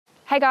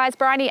Hey guys,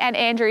 Bryony and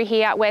Andrew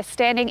here. We're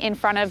standing in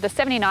front of the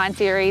 79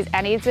 series,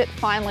 and is it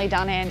finally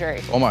done, Andrew?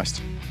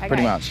 Almost, okay.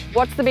 Pretty much.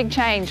 What's the big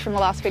change from the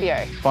last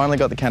video? Finally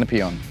got the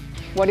canopy on.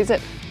 What is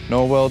it?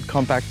 Norweld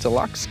Compact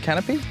Deluxe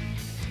Canopy.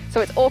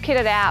 So it's all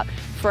kitted out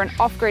for an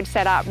off-grid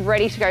setup,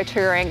 ready to go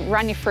touring,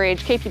 run your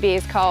fridge, keep your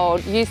beers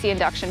cold, use the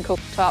Induction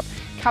cooktop,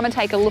 come and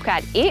take a look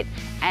at it,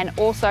 and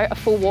also a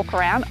full walk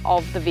around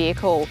of the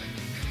vehicle.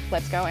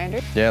 Let's go,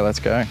 Andrew. Yeah,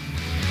 let's go.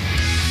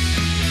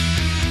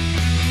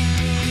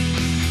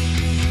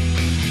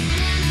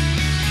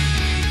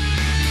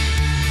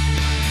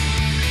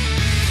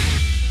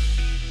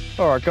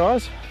 All right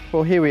guys,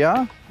 well here we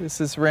are.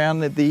 This is around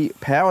the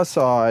power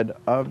side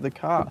of the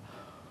car.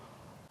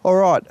 All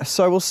right,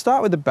 so we'll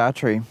start with the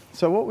battery.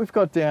 So what we've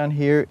got down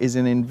here is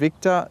an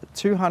Invicta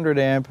 200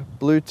 amp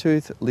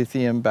Bluetooth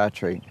lithium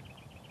battery.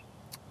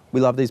 We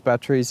love these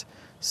batteries,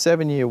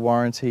 7-year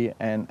warranty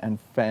and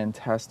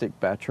fantastic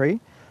battery.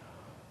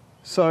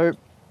 So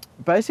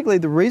basically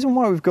the reason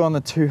why we've gone the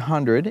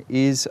 200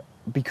 is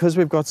because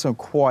we've got some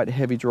quite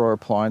heavy drawer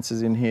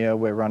appliances in here.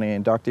 We're running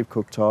inductive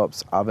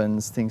cooktops,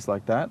 ovens, things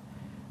like that.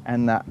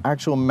 And the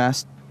actual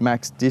max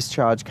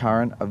discharge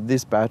current of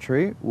this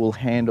battery will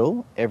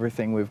handle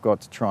everything we've got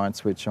to try and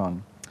switch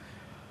on.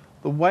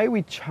 The way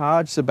we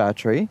charge the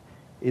battery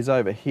is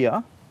over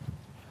here.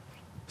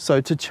 So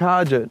to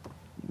charge it,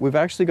 we've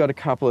actually got a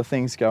couple of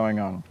things going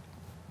on.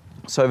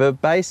 So the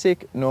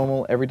basic,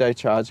 normal, everyday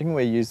charging,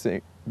 we're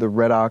using the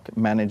Redarc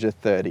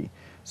Manager30.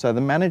 So the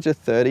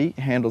Manager30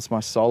 handles my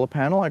solar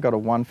panel. I got a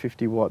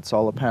 150 watt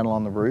solar panel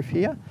on the roof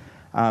here.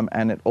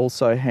 And it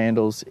also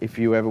handles if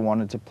you ever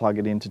wanted to plug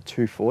it into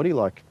 240,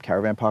 like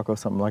caravan park or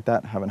something like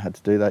that. Haven't had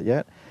to do that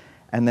yet.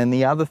 And then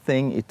the other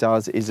thing it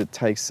does is it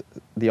takes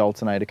the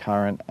alternator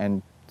current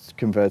and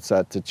converts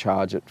that to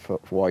charge it for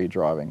while you're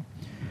driving.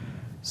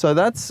 So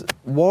that's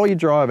while you're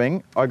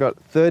driving. I got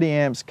 30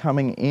 amps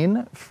coming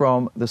in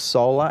from the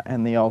solar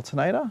and the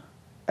alternator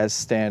as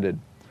standard.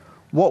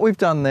 What we've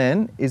done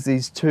then is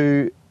these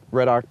two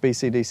Redarc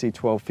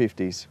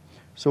BCDC1250s.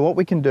 So what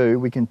we can do,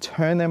 we can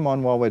turn them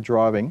on while we're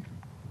driving,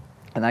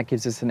 and that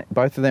gives us,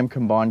 both of them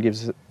combined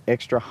gives us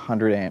extra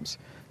 100 amps.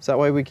 So that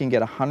way we can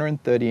get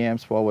 130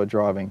 amps while we're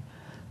driving.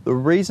 The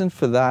reason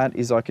for that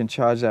is I can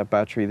charge that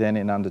battery then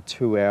in under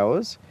 2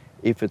 hours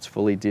if it's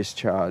fully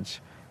discharged.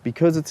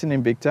 Because it's an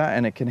Invicta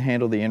and it can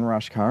handle the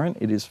inrush current,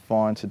 it is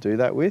fine to do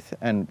that with,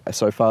 and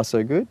so far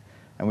so good.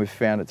 And we've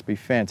found it to be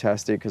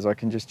fantastic because I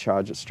can just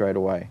charge it straight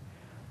away.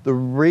 The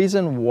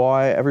reason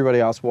why, everybody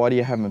asks, why do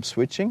you have them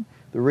switching?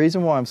 The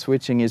reason why I'm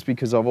switching is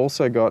because I've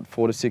also got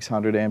 400 to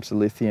 600 amps of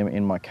lithium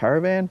in my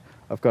caravan.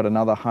 I've got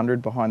another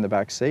 100 behind the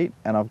back seat,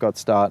 and I've got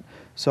start.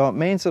 So it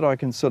means that I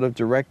can sort of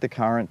direct the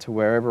current to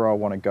wherever I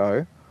want to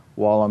go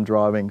while I'm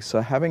driving. So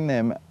having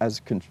them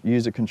as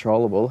user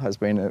controllable has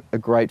been a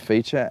great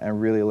feature and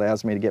really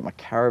allows me to get my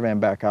caravan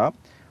back up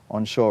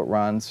on short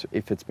runs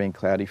if it's been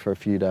cloudy for a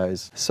few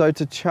days. So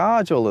to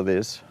charge all of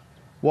this,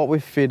 what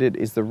we've fitted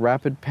is the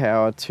Rapid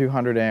Power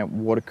 200 amp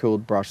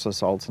water-cooled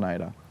brushless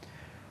alternator.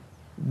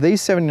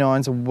 These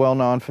 79s are well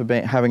known for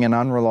having an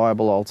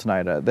unreliable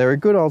alternator. They're a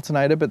good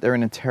alternator, but they're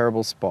in a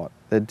terrible spot.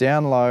 They're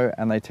down low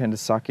and they tend to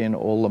suck in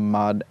all the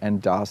mud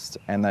and dust,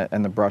 and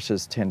the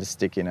brushes tend to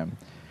stick in them.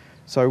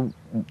 So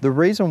the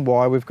reason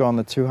why we've gone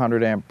the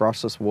 200 amp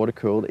brushless water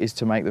cooled is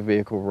to make the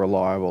vehicle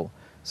reliable.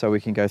 So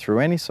we can go through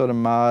any sort of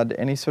mud,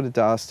 any sort of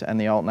dust,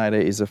 and the alternator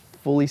is a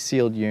fully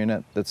sealed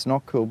unit that's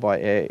not cooled by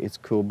air, it's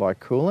cooled by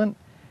coolant.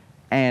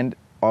 And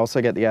I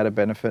also get the added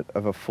benefit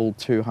of a full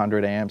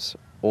 200 amps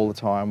all the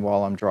time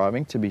while I'm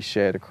driving to be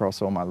shared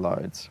across all my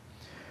loads.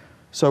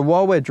 So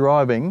while we're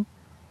driving,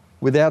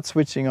 without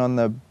switching on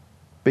the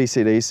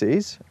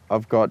BCDCs,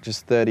 I've got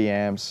just 30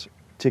 amps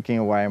ticking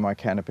away in my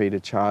canopy to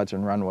charge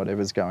and run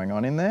whatever's going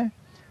on in there.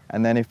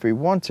 And then if we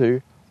want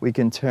to, we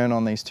can turn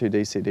on these two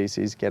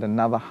DCDCs, get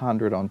another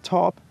 100 on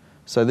top.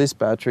 So this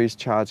battery is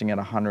charging at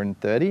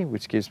 130,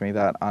 which gives me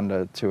that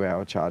under 2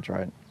 hour charge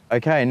rate.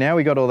 Okay, now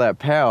we got all that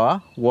power,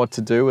 what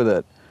to do with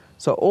it?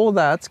 So all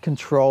that's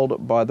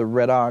controlled by the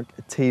Redarc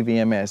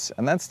TVMS,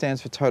 and that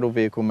stands for Total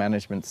Vehicle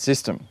Management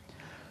System.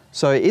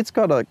 So it's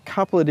got a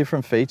couple of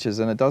different features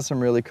and it does some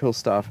really cool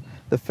stuff.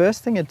 The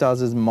first thing it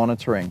does is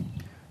monitoring.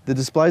 The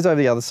display's over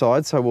the other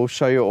side, so we'll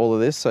show you all of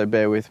this, so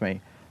bear with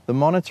me. The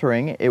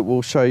monitoring, it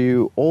will show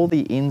you all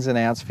the ins and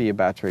outs for your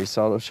battery.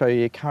 So it'll show you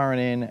your current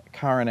in,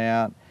 current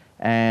out,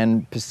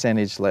 and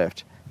percentage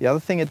left. The other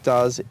thing it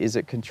does is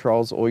it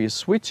controls all your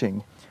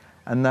switching.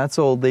 And that's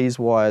all these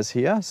wires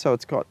here. So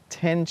it's got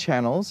 10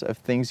 channels of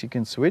things you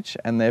can switch,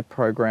 and they're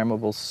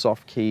programmable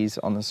soft keys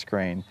on the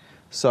screen.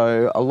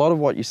 So a lot of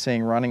what you're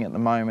seeing running at the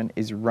moment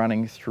is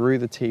running through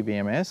the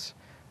TVMS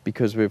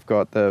because we've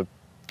got the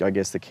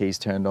keys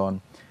turned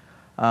on.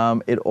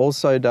 It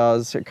also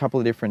does a couple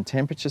of different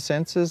temperature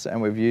sensors,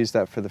 and we've used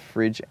that for the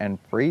fridge and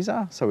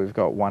freezer. So we've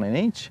got one in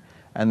each.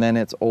 And then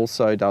it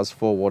also does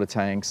 4 water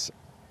tanks.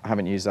 I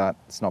haven't used that,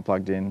 it's not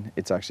plugged in,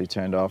 it's actually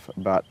turned off,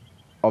 but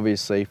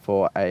obviously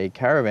for a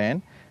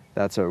caravan,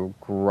 that's a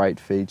great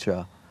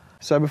feature.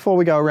 So before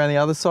we go around the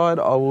other side,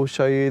 I will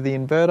show you the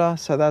inverter.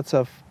 So that's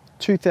a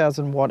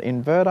 2000 watt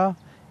inverter.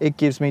 It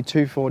gives me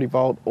 240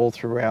 volt all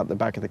throughout the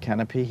back of the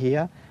canopy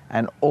here,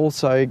 and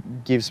also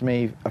gives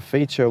me a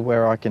feature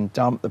where I can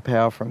dump the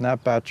power from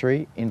that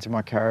battery into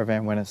my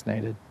caravan when it's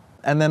needed.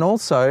 And then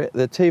also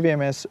the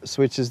TVMS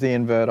switches the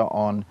inverter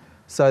on.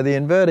 So the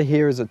inverter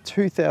here is a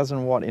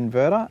 2000 watt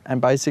inverter,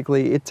 and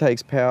basically it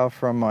takes power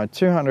from my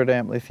 200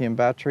 amp lithium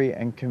battery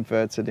and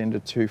converts it into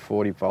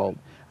 240 volt.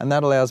 And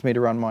that allows me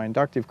to run my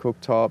inductive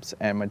cooktops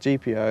and my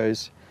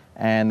GPOs,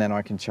 and then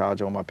I can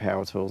charge all my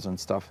power tools and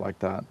stuff like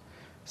that.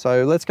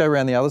 So let's go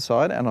around the other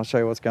side and I'll show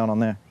you what's going on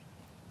there.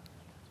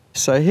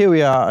 So here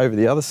we are over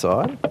the other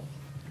side.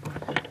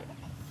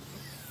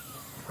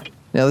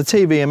 Now the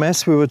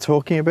TVMS we were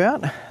talking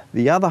about,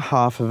 the other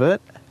half of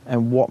it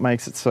and what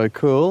makes it so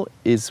cool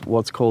is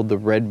what's called the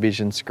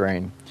RedVision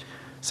screen.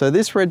 So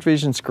this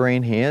RedVision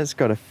screen here has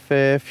got a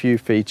fair few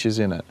features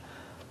in it.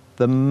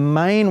 The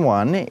main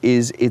one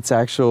is its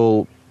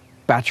actual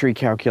battery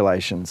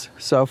calculations.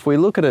 So if we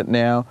look at it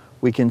now,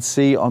 we can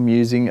see I'm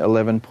using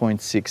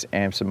 11.6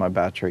 amps of my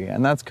battery,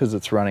 and that's because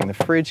it's running the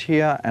fridge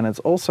here and it's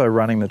also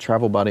running the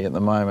travel buddy at the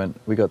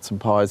moment. We got some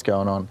pies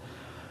going on.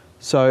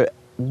 So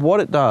what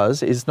it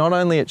does is not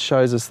only it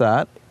shows us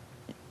that,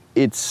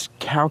 it's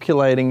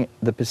calculating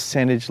the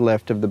percentage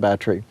left of the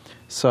battery.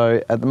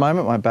 So at the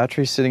moment my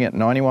battery's sitting at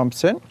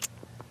 91%,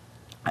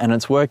 and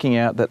it's working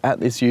out that at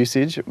this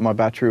usage my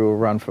battery will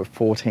run for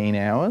 14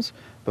 hours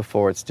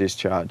before it's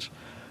discharged.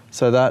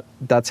 So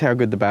that's how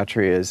good the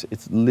battery is.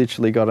 It's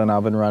literally got an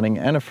oven running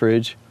and a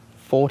fridge,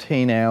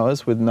 14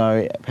 hours with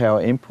no power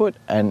input,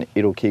 and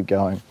it'll keep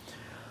going.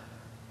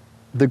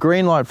 The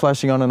green light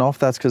flashing on and off,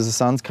 that's because the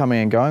sun's coming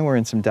and going. We're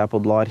in some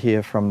dappled light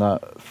here from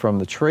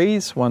the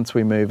trees. Once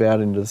we move out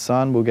into the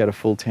sun, we'll get a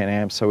full 10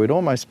 amps. So we'd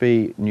almost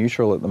be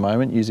neutral at the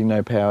moment, using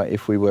no power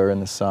if we were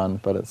in the sun,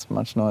 but it's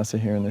much nicer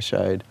here in the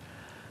shade.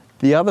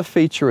 The other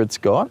feature it's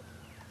got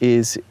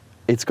is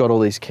it's got all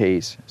these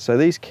keys. So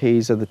these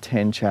keys are the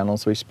 10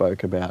 channels we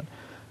spoke about.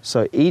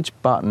 So each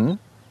button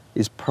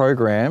is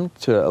programmed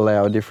to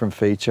allow a different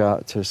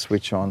feature to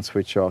switch on,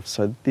 switch off.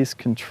 So this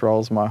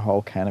controls my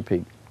whole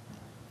canopy.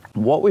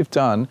 What we've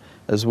done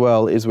as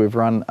well is we've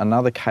run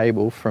another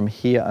cable from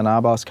here, an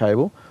R-bus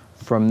cable,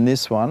 from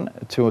this one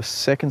to a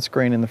second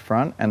screen in the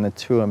front, and the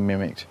two are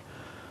mimicked.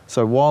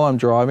 So while I'm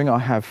driving, I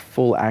have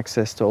full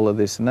access to all of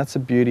this, and that's the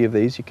beauty of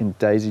these. You can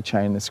daisy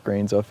chain the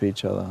screens off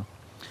each other.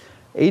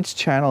 Each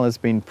channel has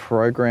been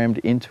programmed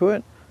into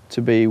it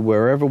to be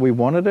wherever we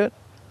wanted it,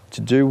 to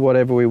do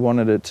whatever we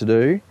wanted it to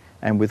do,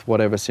 and with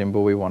whatever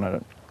symbol we wanted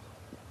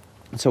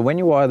it. So when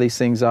you wire these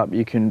things up,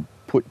 you can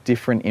put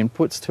different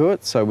inputs to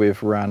it. So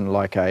we've run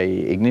like a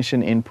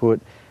ignition input,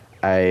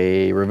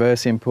 a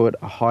reverse input,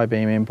 a high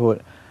beam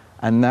input,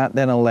 and that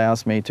then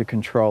allows me to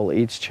control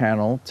each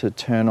channel to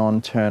turn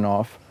on, turn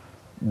off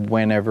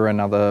whenever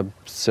another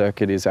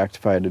circuit is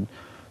activated.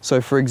 So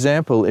for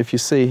example, if you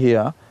see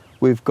here,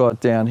 we've got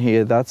down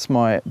here, that's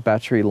my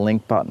battery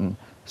link button.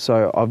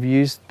 So I've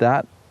used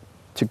that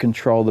to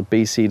control the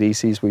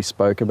BCDCs we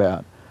spoke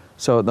about.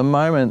 So at the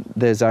moment,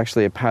 there's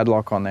actually a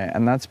padlock on there,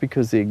 and that's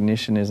because the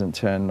ignition isn't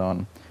turned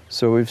on.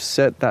 So we've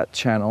set that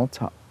channel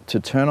to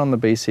turn on the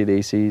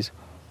BCDCs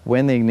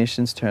when the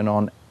ignitions turn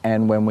on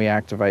and when we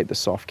activate the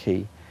soft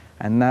key.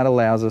 And that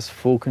allows us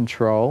full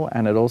control,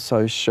 and it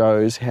also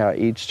shows how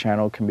each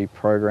channel can be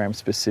programmed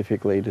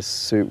specifically to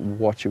suit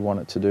what you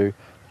want it to do,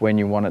 when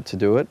you want it to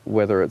do it,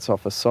 whether it's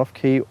off a soft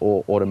key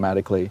or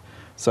automatically.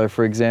 So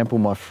for example,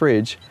 my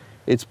fridge,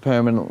 it's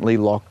permanently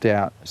locked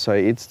out. So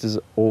it's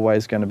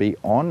always going to be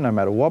on no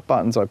matter what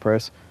buttons I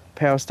press.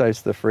 Power stays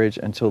to the fridge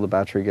until the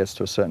battery gets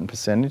to a certain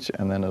percentage,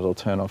 and then it'll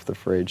turn off the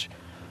fridge.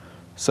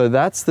 So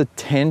that's the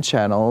 10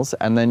 channels,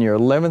 and then your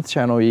 11th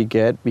channel you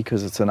get,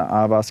 because it's an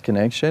R-bus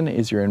connection,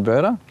 is your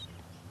inverter.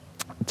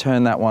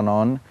 Turn that one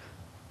on,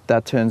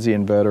 that turns the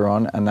inverter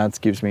on, and that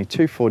gives me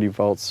 240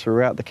 volts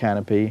throughout the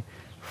canopy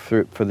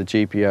for the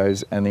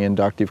GPOs and the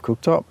inductive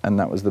cooktop, and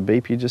that was the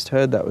beep you just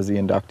heard, that was the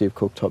inductive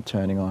cooktop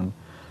turning on.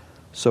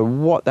 So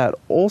what that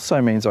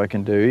also means I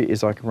can do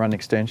is I can run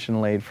extension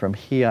lead from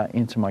here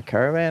into my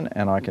caravan,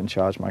 and I can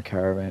charge my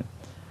caravan.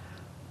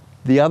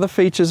 The other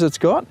features it's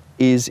got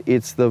is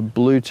it's the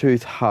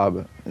Bluetooth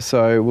hub.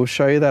 So we'll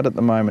show you that at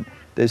the moment.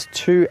 There's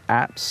two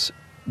apps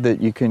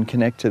that you can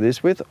connect to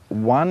this with.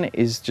 One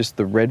is just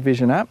the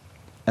RedVision app,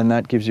 and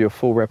that gives you a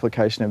full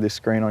replication of this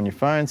screen on your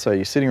phone. So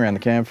you're sitting around the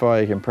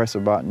campfire, you can press a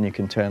button, you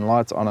can turn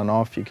lights on and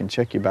off, you can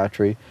check your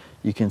battery,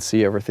 you can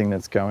see everything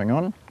that's going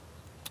on.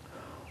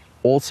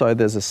 Also,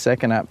 there's a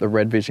second app, the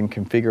RedVision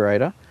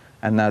Configurator,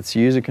 and that's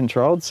user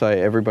controlled, so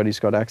everybody's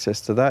got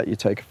access to that. You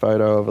take a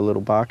photo of a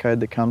little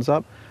barcode that comes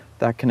up,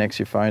 that connects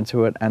your phone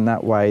to it, and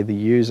that way the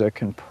user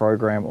can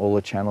program all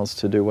the channels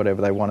to do whatever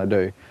they want to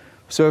do.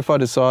 So if I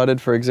decided,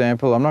 for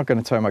example, I'm not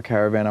going to tow my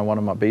caravan, I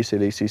wanted my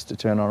BCDCs to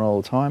turn on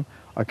all the time,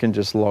 I can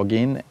just log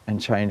in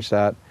and change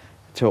that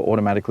to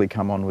automatically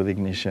come on with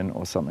ignition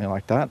or something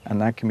like that, and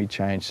that can be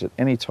changed at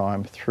any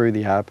time through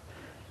the app,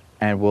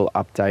 and will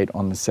update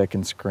on the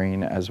second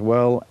screen as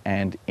well,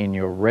 and in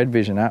your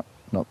RedVision app,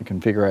 not the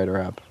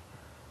configurator app.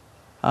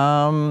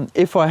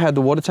 If I had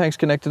the water tanks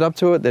connected up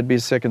to it, there'd be a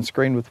second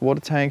screen with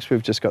water tanks.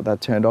 We've just got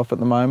that turned off at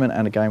the moment,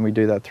 and again, we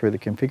do that through the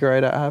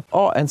configurator app.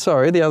 Oh, and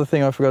sorry, the other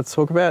thing I forgot to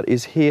talk about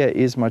is here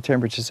is my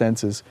temperature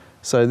sensors.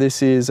 So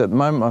this is, at the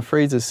moment, my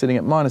freezer's sitting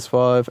at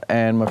 -5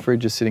 and my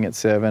fridge is sitting at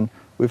 7.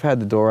 We've had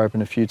the door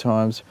open a few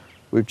times.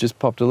 We've just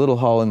popped a little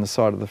hole in the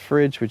side of the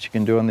fridge, which you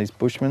can do on these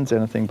Bushmans,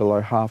 anything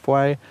below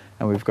halfway,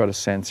 and we've got a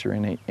sensor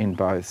in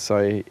both.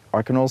 So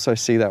I can also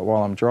see that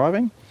while I'm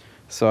driving.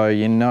 So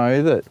you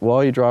know that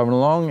while you're driving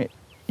along,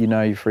 you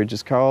know your fridge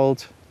is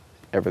cold,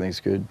 everything's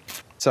good.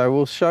 So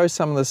we'll show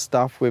some of the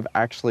stuff we've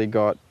actually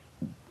got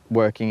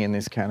working in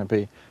this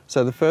canopy.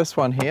 So the first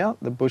one here,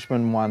 the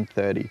Bushman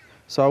 130.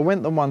 So I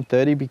went the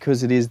 130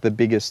 because it is the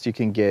biggest you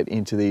can get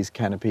into these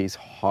canopies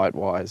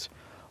height-wise.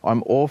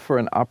 I'm all for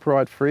an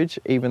upright fridge,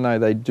 even though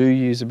they do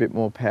use a bit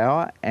more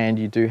power and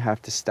you do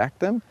have to stack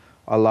them.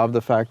 I love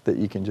the fact that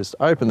you can just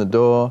open the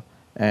door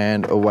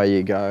and away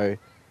you go.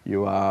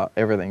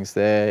 Everything's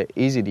there,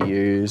 easy to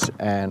use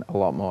and a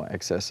lot more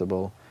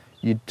accessible.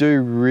 You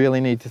do really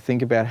need to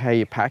think about how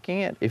you're packing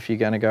it if you're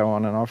going to go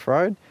on an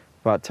off-road,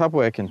 but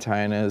Tupperware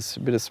containers,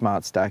 a bit of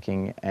smart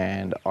stacking,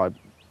 and I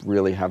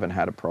really haven't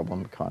had a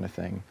problem kind of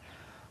thing.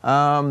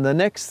 The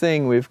next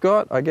thing we've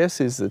got, I guess,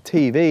 is the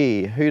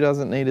TV. Who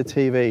doesn't need a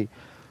TV?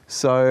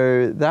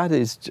 So that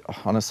is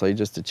honestly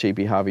just a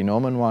cheapy Harvey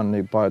Norman one.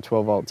 You buy a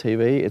 12-volt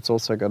TV. It's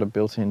also got a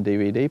built-in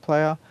DVD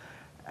player,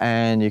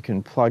 and you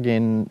can plug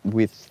in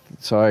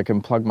so I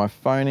can plug my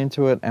phone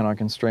into it and I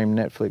can stream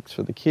Netflix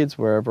for the kids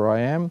wherever I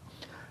am.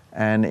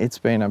 And it's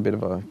been a bit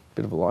of a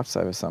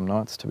lifesaver some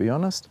nights, to be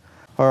honest.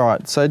 All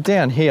right, so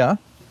down here,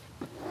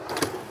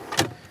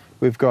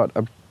 we've got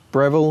a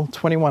Breville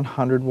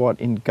 2100 watt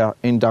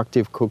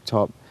inductive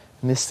cooktop,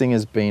 and this thing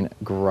has been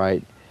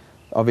great.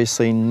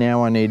 Obviously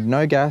now I need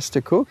no gas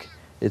to cook.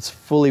 It's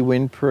fully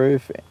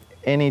windproof.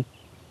 Any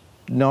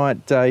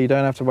night, day, you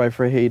don't have to wait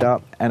for a heat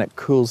up, and it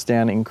cools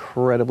down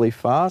incredibly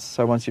fast.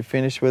 So once you're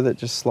finished with it,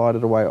 just slide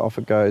it away, off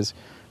it goes.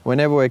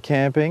 Whenever we're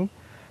camping,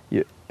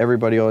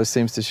 everybody always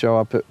seems to show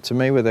up to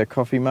me with their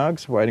coffee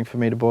mugs waiting for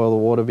me to boil the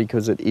water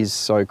because it is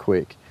so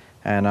quick.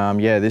 And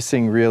yeah, this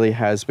thing really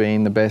has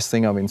been the best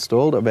thing I've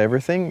installed of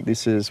everything.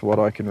 This is what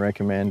I can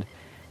recommend.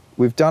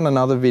 We've done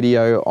another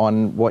video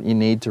on what you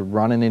need to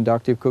run an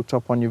inductive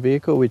cooktop on your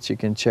vehicle, which you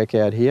can check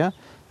out here.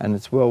 And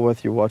it's well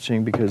worth your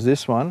watching because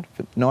this one,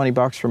 for 90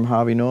 bucks from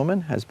Harvey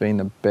Norman, has been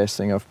the best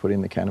thing I've put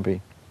in the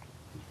canopy.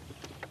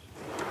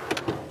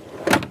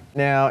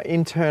 Now,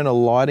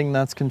 internal lighting,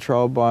 that's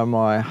controlled by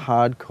my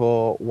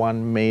HardKorr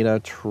 1 meter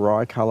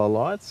tricolour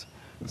lights.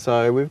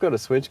 So we've got a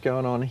switch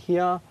going on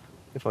here,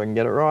 if I can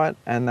get it right,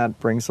 and that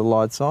brings the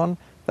lights on.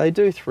 They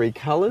do 3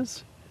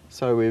 colours.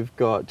 So we've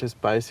got just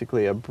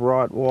basically a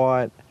bright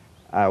white,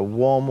 a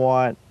warm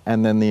white,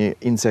 and then the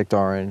insect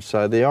orange.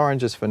 So the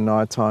orange is for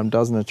nighttime,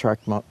 doesn't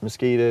attract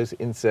mosquitoes,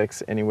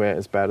 insects anywhere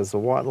as bad as the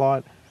white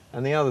light.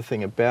 And the other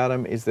thing about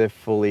them is they're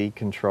fully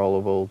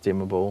controllable,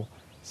 dimmable.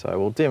 So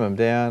we'll dim them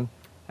down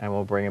and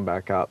we'll bring them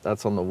back up.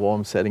 That's on the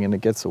warm setting, and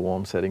it gets the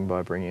warm setting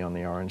by bringing on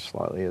the orange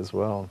slightly as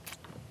well.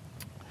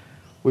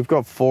 We've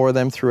got 4 of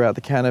them throughout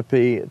the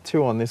canopy,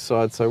 2 on this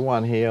side, so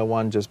 1 here,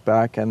 1 just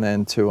back, and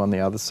then 2 on the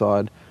other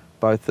side,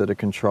 both that are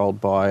controlled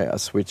by a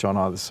switch on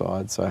either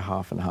side, so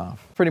half and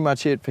half. Pretty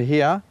much it for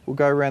here. We'll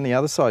go around the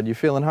other side. You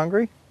feeling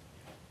hungry?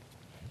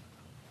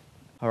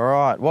 All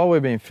right, while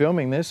we've been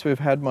filming this, we've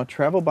had my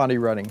travel buddy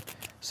running.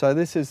 So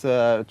this is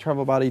the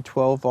travel buddy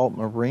 12-volt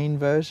marine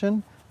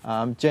version,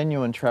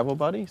 genuine travel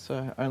buddy,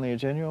 so only a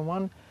genuine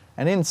one.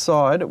 And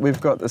inside,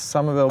 we've got the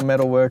Somerville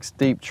Metalworks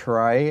deep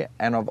tray,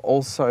 and I've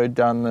also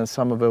done the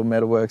Somerville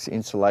Metalworks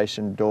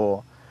insulation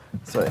door.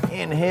 So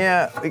in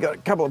here, we got a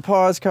couple of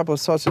pies, a couple of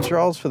sausage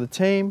rolls for the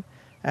team.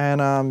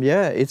 And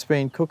yeah, it's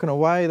been cooking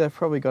away. They've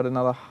probably got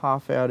another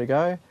half hour to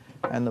go,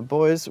 and the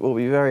boys will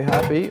be very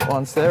happy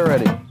once they're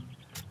ready.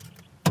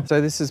 So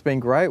this has been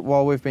great.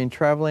 While we've been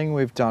traveling,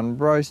 we've done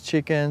roast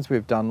chickens,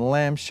 we've done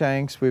lamb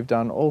shanks, we've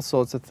done all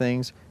sorts of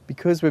things.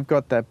 Because we've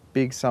got that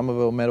big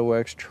Somerville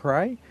Metalworks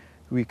tray,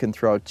 we can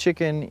throw a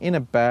chicken in a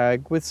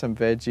bag with some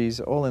veggies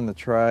all in the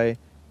tray,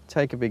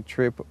 take a big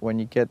trip when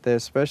you get there,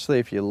 especially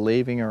if you're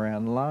leaving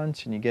around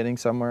lunch and you're getting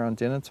somewhere on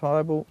dinner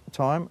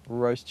time,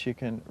 roast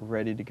chicken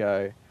ready to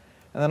go.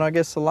 And then I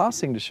guess the last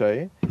thing to show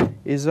you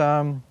is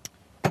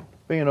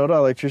being an auto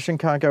electrician,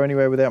 can't go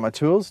anywhere without my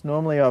tools.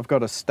 Normally I've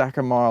got a stack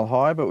a mile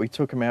high, but we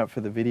took them out for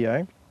the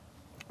video.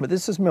 But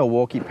this is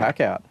Milwaukee pack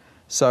out.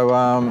 So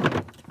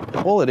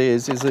all it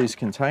is these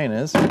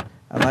containers,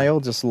 and they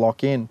all just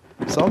lock in.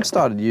 So I've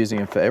started using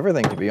it for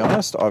everything, to be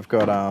honest. I've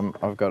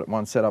got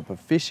one set up for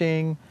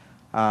fishing,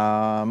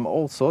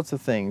 all sorts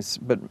of things,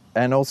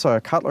 and also a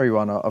cutlery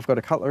one. I've got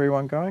a cutlery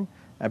one going,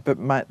 but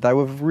mate, they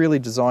were really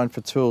designed for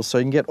tools, so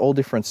you can get all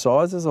different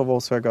sizes. I've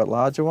also got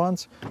larger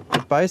ones.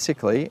 But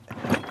basically,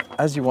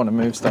 as you want to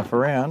move stuff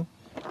around,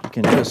 you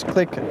can just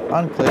click,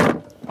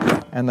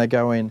 unclick, and they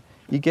go in.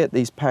 You get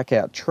these pack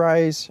out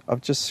trays.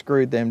 I've just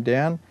screwed them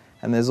down,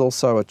 and there's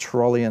also a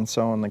trolley and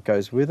so on that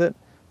goes with it.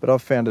 but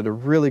I've found it a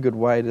really good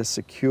way to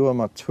secure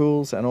my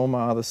tools and all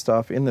my other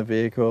stuff in the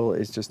vehicle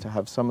is just to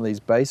have some of these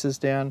bases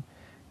down,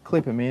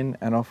 clip them in,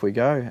 and off we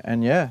go.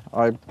 And yeah,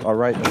 I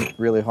rate them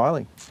really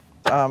highly.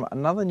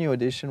 Another new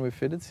addition we've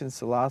fitted since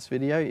the last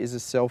video is a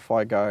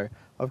Selfie Go.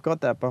 I've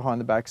got that behind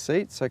the back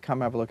seat, so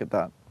come have a look at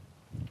that.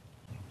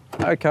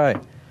 Okay,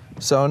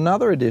 so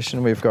another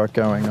addition we've got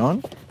going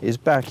on is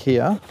back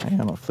here, hang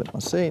on, I'll flip my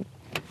seat,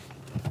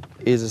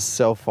 is a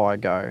Selfie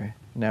Go.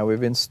 Now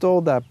we've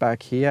installed that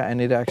back here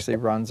and it actually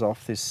runs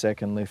off this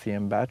second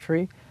lithium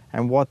battery,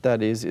 and what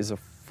that is a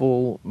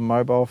full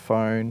mobile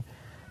phone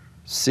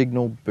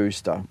signal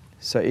booster.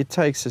 So it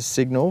takes a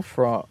signal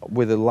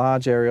with a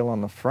large aerial on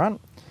the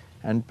front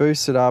and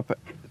boosts it up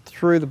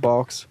through the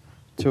box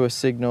to a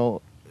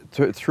signal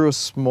through a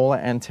smaller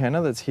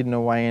antenna that's hidden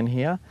away in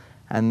here,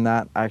 and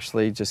that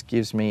actually just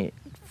gives me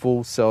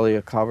full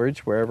cellular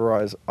coverage wherever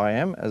I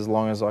am, as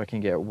long as I can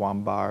get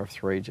 1 bar of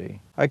 3G.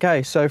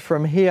 Okay, so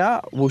from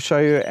here we'll show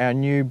you our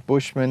new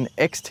Bushman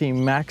XT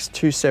Max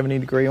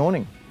 270-degree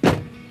awning.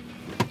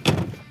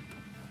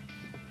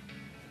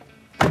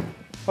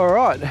 All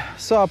right,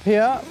 so up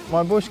here,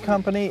 my Bush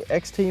Company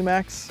XT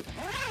Max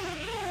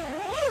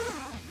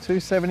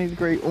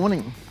 270-degree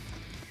awning.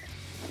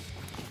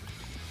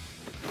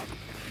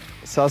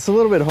 So it's a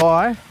little bit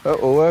high, but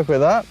we'll work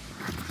with that.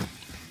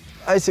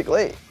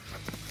 Basically,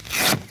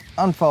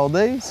 unfold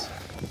these.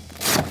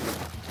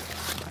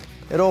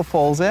 It all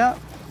falls out.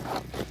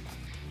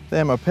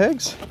 They're my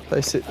pegs,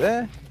 they sit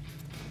there.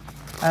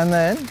 And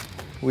then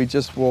we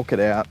just walk it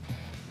out.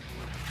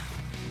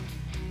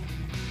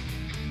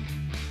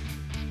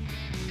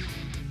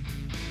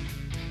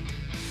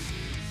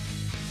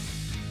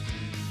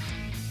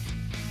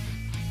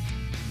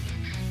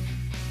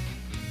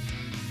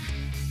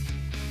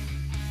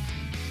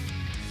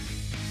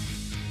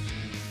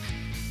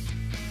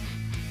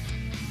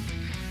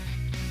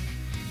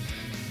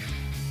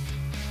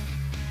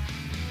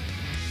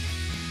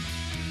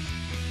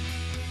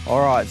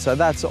 Alright, so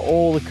that's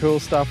all the cool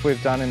stuff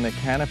we've done in the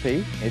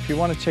canopy. If you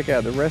want to check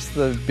out the rest of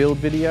the build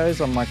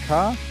videos on my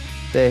car,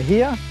 they're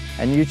here,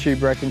 and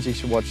YouTube reckons you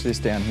should watch this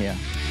down here.